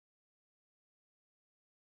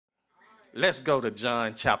Let's go to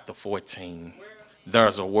John chapter 14.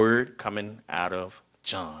 There's a word coming out of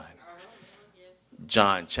John.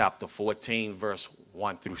 John chapter 14, verse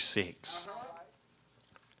 1 through 6.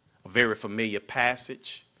 A very familiar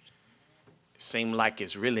passage. It seems like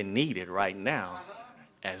it's really needed right now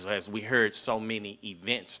as we heard so many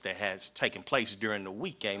events that has taken place during the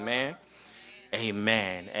week. Amen.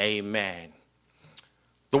 Amen. Amen.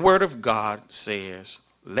 The word of God says,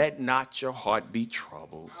 let not your heart be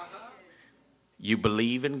troubled. You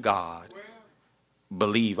believe in God,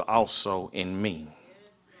 believe also in me.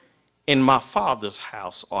 In my Father's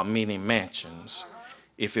house are many mansions.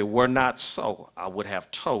 If it were not so, I would have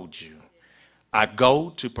told you. I go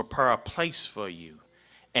to prepare a place for you.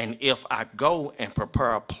 And if I go and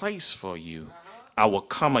prepare a place for you, I will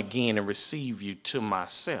come again and receive you to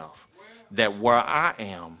myself, that where I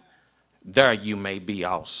am, there you may be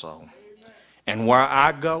also. And where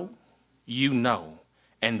I go, you know,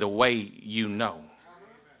 and the way you know.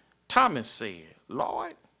 Thomas said,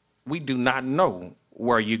 Lord, we do not know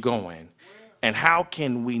where you're going, and how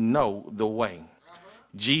can we know the way?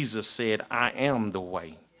 Jesus said, I am the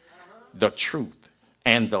way, the truth,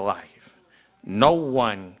 and the life. No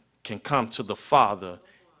one can come to the Father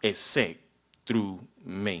except through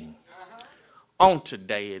me. On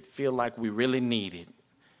today, it feels like we really need it.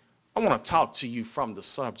 I want to talk to you from the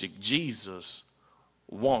subject. Jesus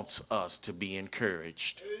wants us to be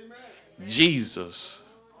encouraged. Jesus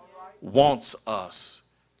wants us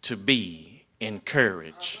to be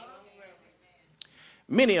encouraged.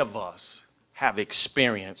 Many of us have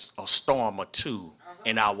experienced a storm or two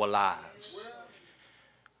in our lives.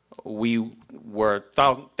 We were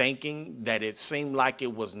thinking that it seemed like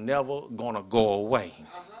it was never going to go away.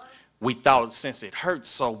 We thought since it hurt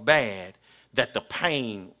so bad that the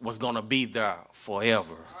pain was going to be there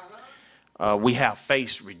forever. We have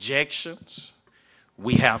faced rejections.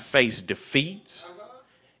 We have faced defeats.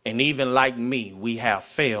 And even like me, we have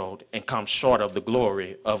failed and come short of the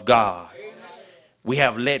glory of God. We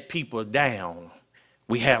have let people down.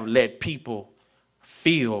 We have let people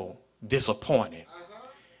feel disappointed.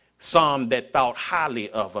 Some that thought highly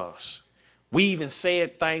of us. We even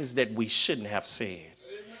said things that we shouldn't have said.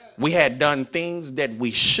 We had done things that we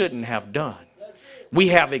shouldn't have done. We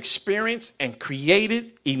have experienced and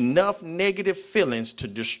created enough negative feelings to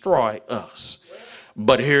destroy us.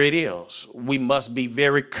 But here it is. We must be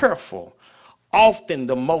very careful. Often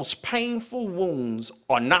the most painful wounds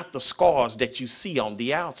are not the scars that you see on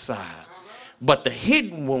the outside, but the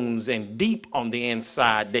hidden wounds and deep on the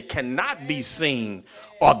inside that cannot be seen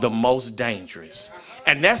are the most dangerous.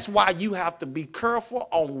 And that's why you have to be careful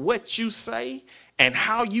on what you say and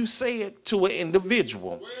how you say it to an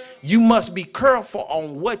individual. You must be careful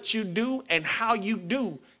on what you do and how you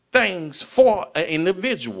do things for an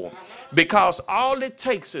individual, because all it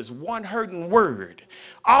takes is one hurting word.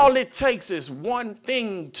 All it takes is one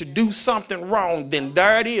thing to do something wrong, then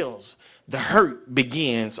there it is. The hurt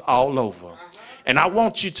begins all over. And I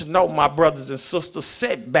want you to know, my brothers and sisters,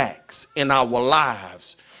 setbacks in our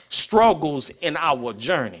lives, struggles in our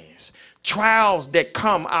journeys, trials that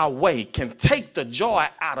come our way can take the joy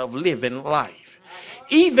out of living life.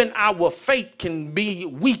 Even our faith can be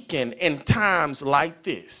weakened in times like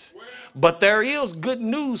this. But there is good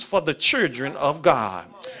news for the children of God.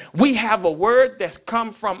 We have a word that's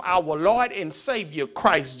come from our Lord and Savior,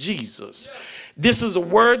 Christ Jesus. This is a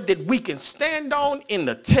word that we can stand on in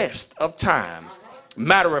the test of times.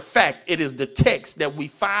 Matter of fact, it is the text that we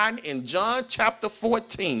find in John chapter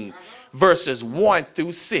 14, verses 1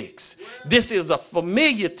 through 6. This is a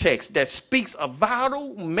familiar text that speaks a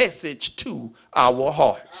vital message to our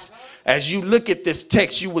hearts. As you look at this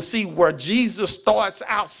text, you will see where Jesus starts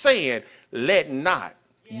out saying, let not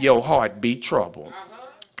your heart be troubled.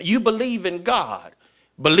 You believe in God,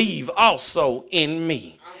 believe also in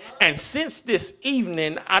me. And since this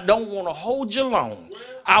evening, I don't want to hold you long.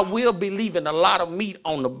 I will be leaving a lot of meat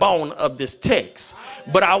on the bone of this text.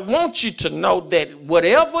 But I want you to know that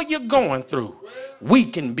whatever you're going through, we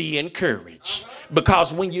can be encouraged.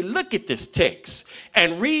 Because when you look at this text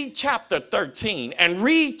and read chapter 13 and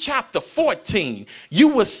read chapter 14, you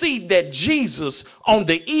will see that Jesus, on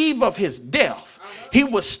the eve of his death, he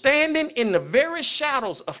was standing in the very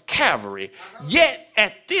shadows of Calvary, yet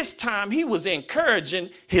at this time he was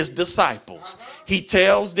encouraging his disciples. He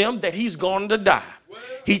tells them that he's going to die.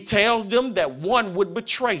 He tells them that one would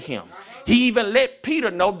betray him. He even let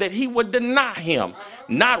Peter know that he would deny him,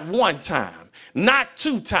 not one time, not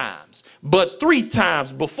two times, but three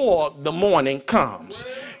times before the morning comes.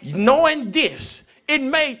 Knowing this, It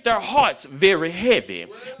made their hearts very heavy.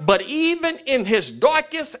 But even in his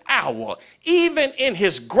darkest hour, even in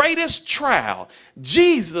his greatest trial,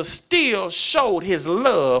 Jesus still showed his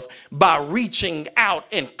love by reaching out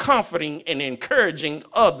and comforting and encouraging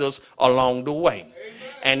others along the way.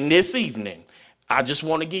 And this evening, I just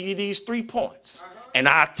want to give you these 3 points. And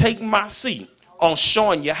I take my seat on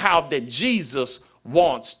showing you how that Jesus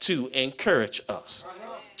wants to encourage us.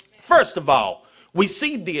 First of all, we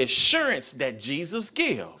see the assurance that Jesus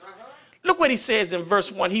gives. Look what he says in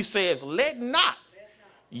verse 1. He says, let not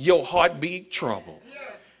your heart be troubled.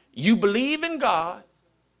 You believe in God,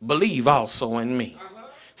 believe also in me.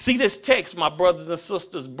 See, this text, my brothers and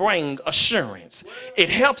sisters, bring assurance. It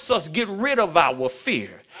helps us get rid of our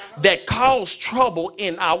fear that caused trouble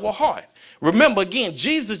in our heart. Remember, again,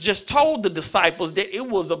 Jesus just told the disciples that it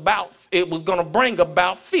was going to bring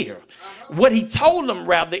about fear. What he told them,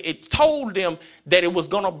 rather, it told them that it was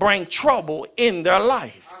going to bring trouble in their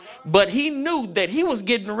life. But he knew that he was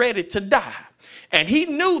getting ready to die. And he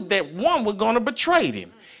knew that one was going to betray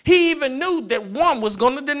him. He even knew that one was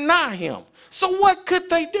going to deny him. So what could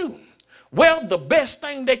they do? Well, the best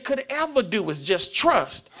thing they could ever do is just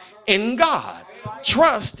trust in God.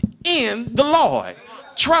 Trust in the Lord.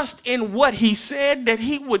 Trust in what he said that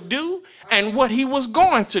he would do and what he was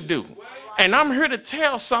going to do. And I'm here to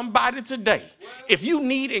tell somebody today, if you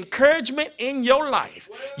need encouragement in your life,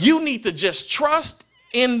 you need to just trust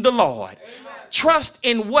in the Lord. Trust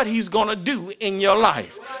in what he's going to do in your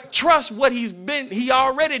life. Trust what he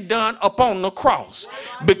already done upon the cross.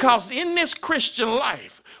 Because in this Christian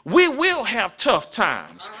life, we will have tough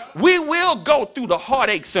times. We will go through the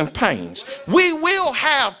heartaches and pains. We will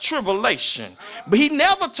have tribulation. But he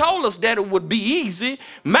never told us that it would be easy.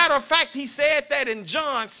 Matter of fact, he said that in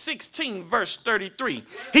John 16, verse 33.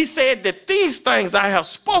 He said that these things I have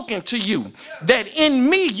spoken to you, that in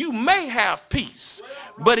me you may have peace,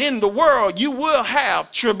 but in the world you will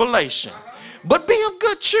have tribulation. But be of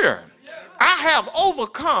good cheer. I have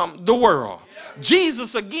overcome the world.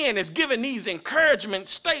 Jesus again is giving these encouragement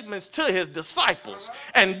statements to his disciples.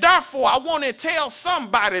 And therefore, I want to tell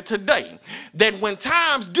somebody today that when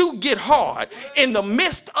times do get hard, in the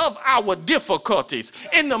midst of our difficulties,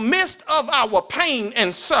 in the midst of our pain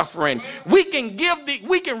and suffering, we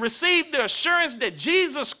can receive the assurance that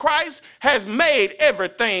Jesus Christ has made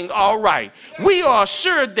everything all right. We are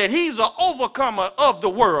assured that he's an overcomer of the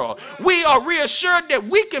world. We are reassured that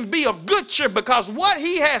we can be of good cheer because what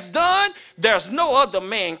he has done, there's no other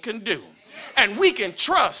man can do. And we can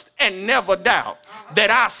trust and never doubt that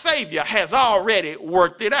our Savior has already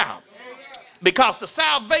worked it out. Because the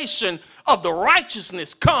salvation of the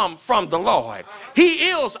righteousness come from the Lord. He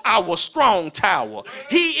is our strong tower.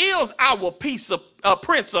 He is our Prince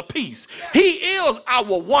of Peace. He is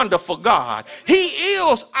our wonderful God. He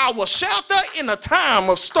is our shelter in a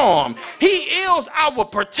time of storm. He is our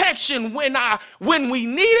protection when we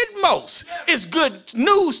need it most. It's good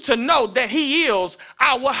news to know that he is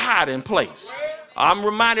our hiding place. I'm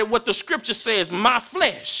reminded what the scripture says, my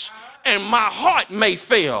flesh and my heart may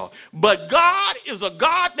fail, but God is a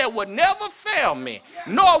God that would never fail me,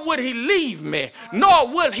 nor would he leave me, nor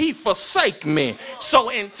will he forsake me. So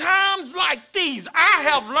in times like these, I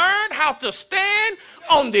have learned how to stand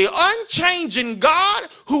on the unchanging God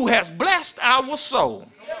who has blessed our soul.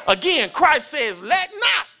 Again, Christ says, let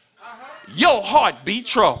not your heart be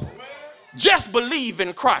troubled. Just believe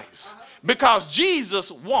in Christ, because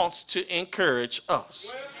Jesus wants to encourage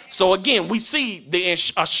us. So again, we see the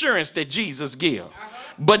assurance that Jesus gives.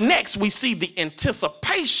 But next, we see the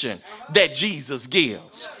anticipation that Jesus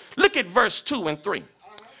gives. Look at verse 2 and 3.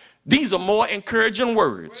 These are more encouraging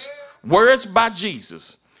words. Words by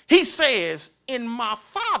Jesus. He says, in my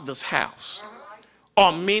Father's house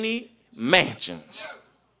are many mansions.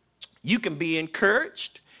 You can be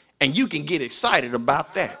encouraged and you can get excited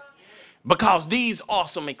about that, because these are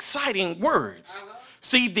some exciting words.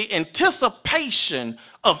 See, the anticipation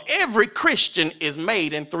of every Christian is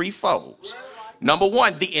made in 3 folds. Number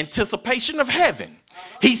 1, the anticipation of heaven.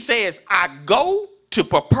 He says, I go to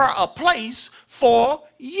prepare a place for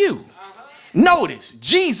you. Notice,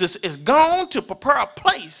 Jesus is gone to prepare a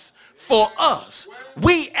place for us.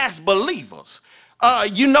 We as believers,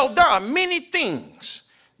 there are many things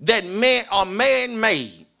that are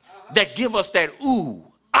man-made that give us that ooh,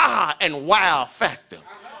 ah, and wow factor.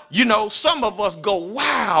 You know, some of us go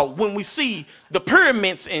wow when we see the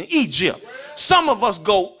pyramids in Egypt. Some of us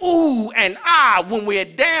go ooh and ah when we're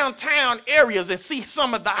in downtown areas and see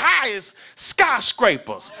some of the highest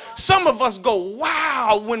skyscrapers. Some of us go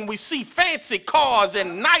wow when we see fancy cars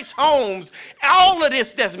and nice homes. All of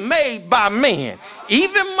this that's made by man.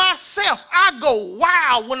 Even myself, I go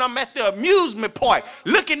wow when I'm at the amusement park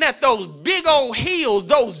looking at those big old hills,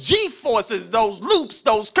 those G-forces, those loops,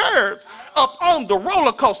 those curves up on the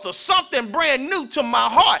roller coaster. Something brand new to my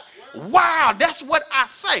heart. Wow, that's what I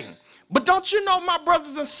say. But don't you know, my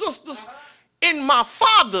brothers and sisters, in my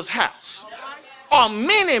Father's house are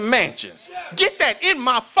many mansions. Get that, in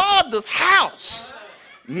my Father's house,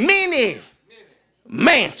 many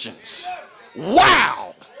mansions.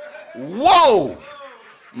 Wow, whoa,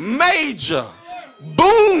 major,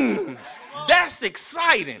 boom. That's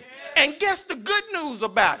exciting. And guess the good news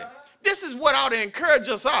about it. This is what ought to encourage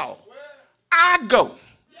us all. I go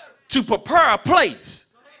to prepare a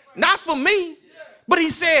place, not for me, but he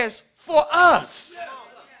says, for us,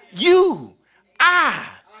 you, I,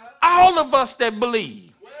 all of us that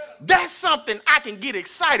believe. That's something I can get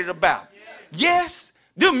excited about. Yes,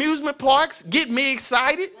 the amusement parks get me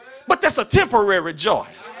excited, but that's a temporary joy.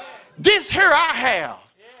 This here I have,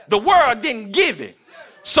 the world didn't give it,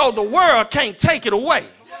 so the world can't take it away.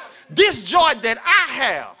 This joy that I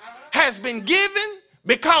have has been given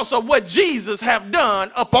because of what Jesus have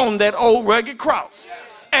done upon that old rugged cross.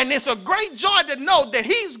 And it's a great joy to know that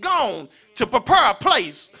he's gone to prepare a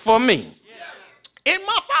place for me. In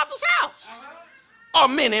my Father's house are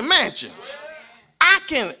many mansions. I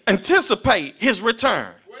can anticipate his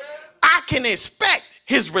return. I can expect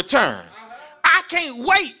his return. I can't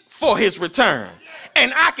wait for his return.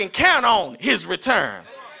 And I can count on his return.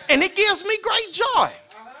 And it gives me great joy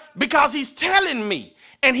because he's telling me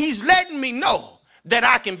and he's letting me know that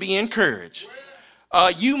I can be encouraged.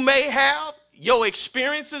 You may have your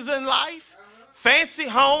experiences in life, fancy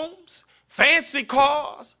homes, fancy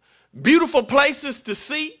cars, beautiful places to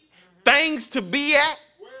see, things to be at,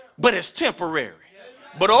 but it's temporary.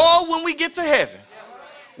 But oh, when we get to heaven,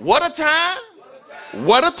 what a time,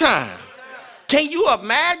 what a time. Can you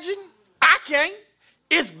imagine? I can't.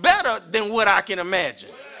 It's better than what I can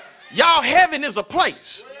imagine. Y'all, heaven is a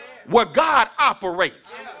place where God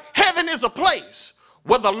operates. Heaven is a place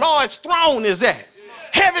where the Lord's throne is at.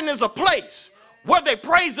 Heaven is a place where they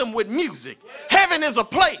praise him with music. Heaven is a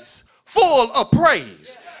place full of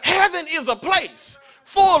praise. Heaven is a place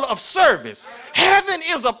full of service. Heaven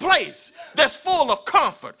is a place that's full of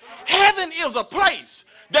comfort. Heaven is a place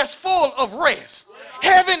that's full of rest.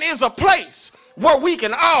 Heaven is a place where we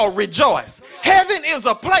can all rejoice. Heaven is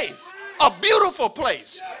a place, a beautiful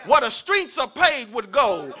place, where the streets are paved with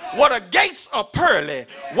gold, where the gates are pearly,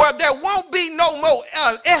 where there won't be no more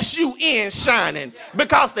S-U-N shining,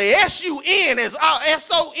 because the S-U-N is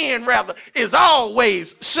S-O-N rather is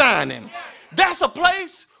always shining. That's a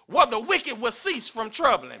place where the wicked will cease from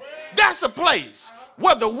troubling. That's a place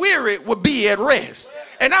where the weary will be at rest.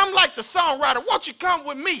 And I'm like the songwriter, won't you come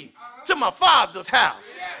with me to my Father's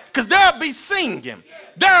house? Because there'll be singing,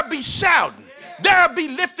 there'll be shouting, there'll be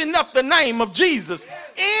lifting up the name of Jesus.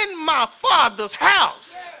 In my Father's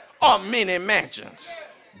house are many mansions.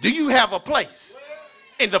 Do you have a place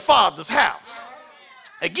in the Father's house?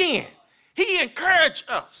 Again, he encouraged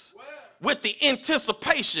us with the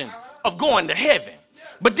anticipation of going to heaven.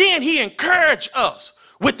 But then he encouraged us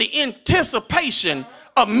with the anticipation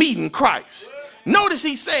of meeting Christ. Notice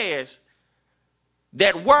he says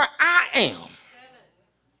that where I am,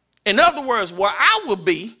 in other words, where I will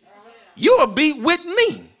be, you will be with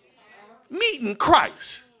me. Meeting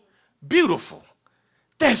Christ. Beautiful.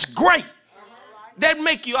 That's great. That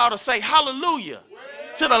make you ought to say hallelujah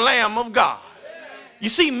to the Lamb of God. You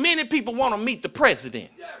see, many people want to meet the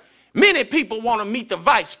president. Many people want to meet the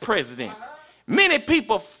vice president. Many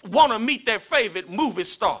people want to meet their favorite movie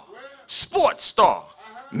star, sports star,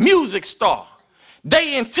 music star.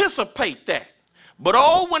 They anticipate that. But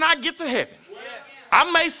oh, when I get to heaven, I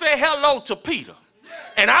may say hello to Peter,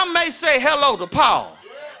 and I may say hello to Paul,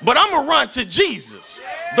 but I'm going to run to Jesus,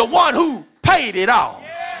 the one who paid it all.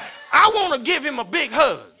 I want to give him a big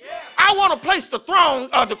hug. I want to place the throne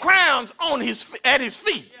or the crowns on at his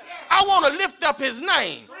feet. I want to lift up his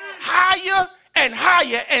name higher and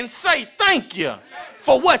higher and say thank you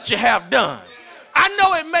for what you have done. I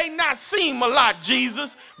know it may not seem a lot,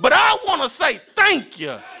 Jesus, but I want to say thank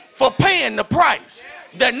you for paying the price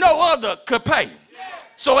that no other could pay.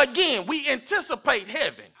 So again, we anticipate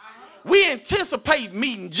heaven. We anticipate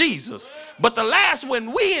meeting Jesus. But the last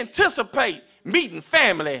one, we anticipate meeting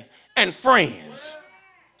family and friends.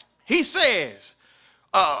 He says,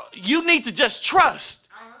 you need to just trust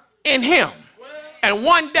in him. And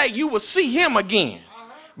one day you will see him again.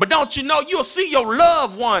 But don't you know you'll see your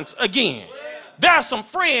loved ones again? There are some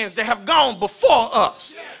friends that have gone before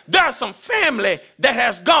us. There are some family that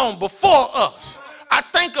has gone before us. I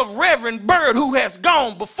think of Reverend Bird, who has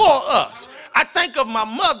gone before us. I think of my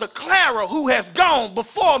mother Clara, who has gone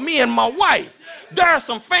before me and my wife. There are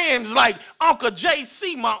some fans like Uncle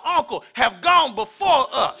JC, my uncle, have gone before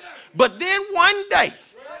us. But then one day,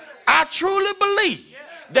 I truly believe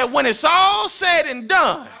that when it's all said and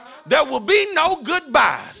done, there will be no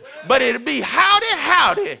goodbyes, but it'll be howdy,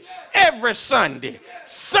 howdy every Sunday.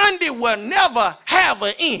 Sunday will never have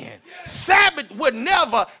an end. Sabbath will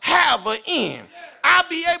never have an end. I'll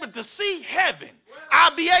be able to see heaven.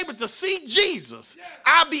 I'll be able to see Jesus.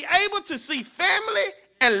 I'll be able to see family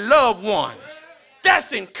and loved ones.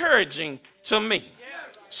 That's encouraging to me.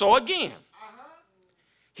 So again,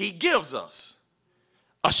 he gives us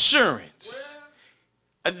assurance,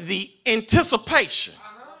 the anticipation.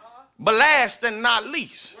 But last and not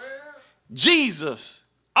least, Jesus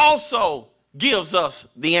also gives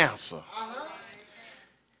us the answer.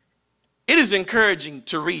 It is encouraging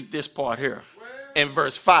to read this part here in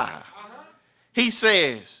verse 5. He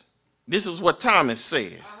says, this is what Thomas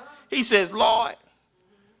says. He says, Lord,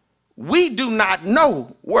 we do not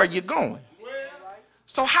know where you're going.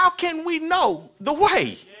 So how can we know the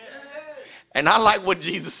way? And I like what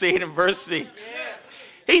Jesus said in verse 6.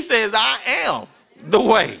 He says, I am the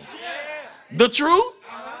way, the truth,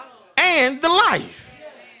 and the life.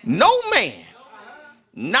 No man,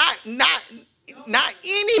 not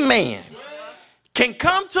any man, can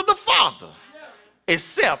come to the Father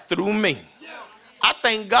except through me. I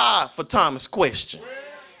thank God for Thomas' question,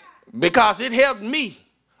 because it helped me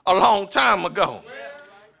a long time ago.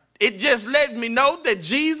 It just let me know that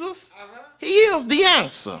Jesus, he is the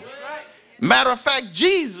answer. Matter of fact,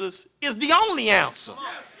 Jesus is the only answer.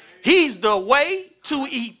 He's the way to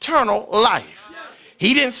eternal life.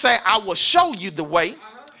 He didn't say, I will show you the way.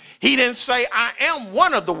 He didn't say, I am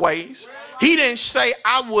one of the ways. He didn't say,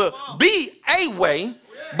 I will be a way.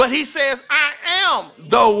 But he says, I am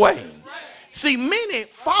the way. See, many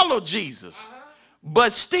follow Jesus,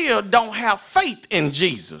 but still don't have faith in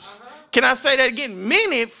Jesus. Can I say that again?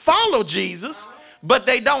 Many follow Jesus, but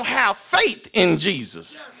they don't have faith in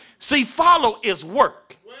Jesus. See, follow is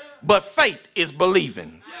work, but faith is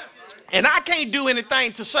believing. And I can't do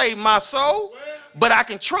anything to save my soul, but I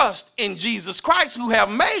can trust in Jesus Christ, who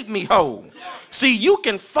have made me whole. See, you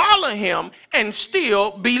can follow him and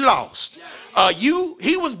still be lost.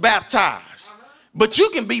 He was baptized, but you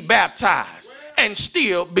can be baptized and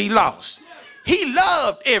still be lost. He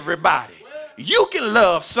loved everybody. You can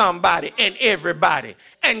love somebody and everybody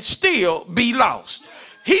and still be lost.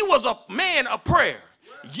 He was a man of prayer.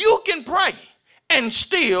 You can pray and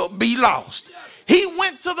still be lost. He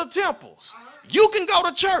went to the temples. You can go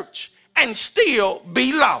to church and still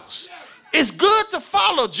be lost. It's good to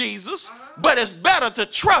follow Jesus, but it's better to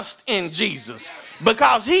trust in Jesus,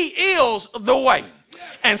 because he is the way.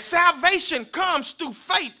 And salvation comes through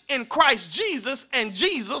faith in Christ Jesus and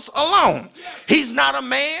Jesus alone. He's not a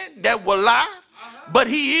man that will lie, but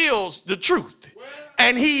he is the truth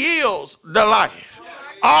and he is the life.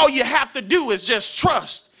 All you have to do is just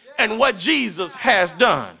trust in what Jesus has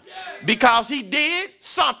done, because he did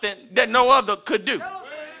something that no other could do.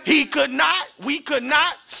 We could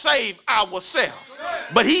not save ourselves,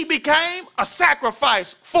 but he became a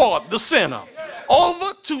sacrifice for the sinner.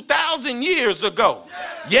 Over 2,000 years ago,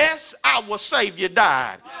 yes, our Savior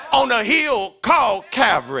died on a hill called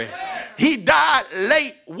Calvary. He died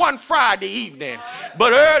late one Friday evening,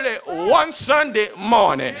 but early one Sunday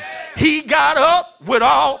morning, he got up with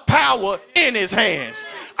all power in his hands.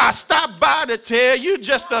 I stopped by to tell you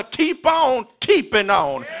just to keep on keeping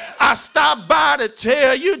on. I stopped by to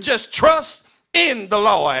tell you just trust in the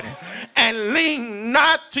Lord and lean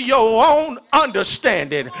not to your own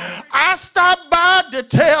understanding. I stopped by to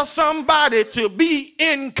tell somebody to be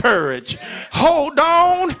encouraged. Hold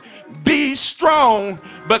on, be strong,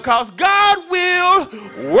 because God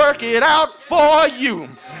will work it out for you.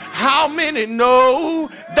 How many know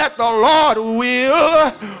that the Lord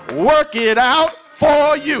will work it out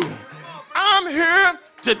for you? I'm here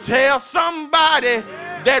to tell somebody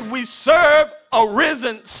that we serve a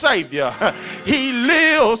risen Savior. He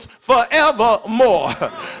lives forevermore.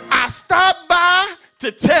 I stopped by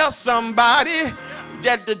to tell somebody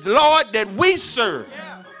that the Lord that we serve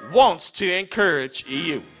wants to encourage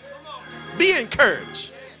you. Be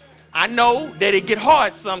encouraged. I know that it get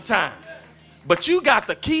hard sometimes, but you got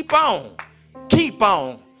to keep on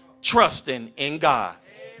trusting in God.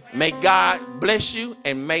 May God bless you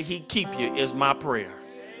and may he keep you is my prayer.